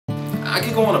I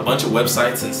could go on a bunch of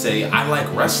websites and say I like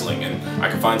wrestling, and I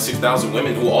can find 6,000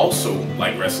 women who also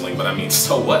like wrestling, but I mean,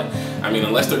 so what? I mean,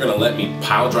 unless they're gonna let me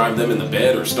pile drive them in the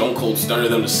bed or stone cold stunner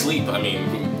them to sleep, I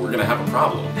mean, we're gonna have a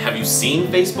problem. Have you seen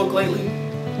Facebook lately?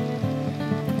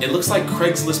 It looks like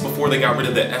Craigslist before they got rid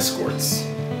of the escorts.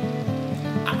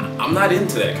 I'm not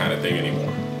into that kind of thing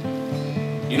anymore.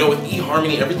 You know, with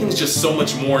Ehoremany, everything's just so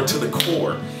much more to the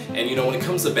core. And you know, when it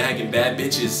comes to bagging bad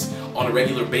bitches on a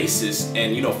regular basis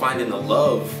and, you know, finding the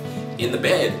love in the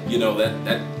bed, you know,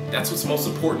 that's what's most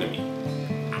important to me.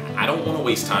 I don't want to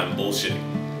waste time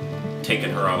bullshitting,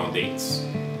 taking her out on dates,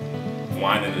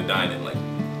 whining and dining, like,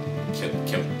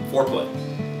 can foreplay.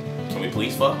 Can we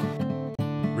please fuck?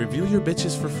 Review your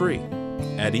bitches for free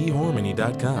at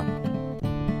ehoremany.com.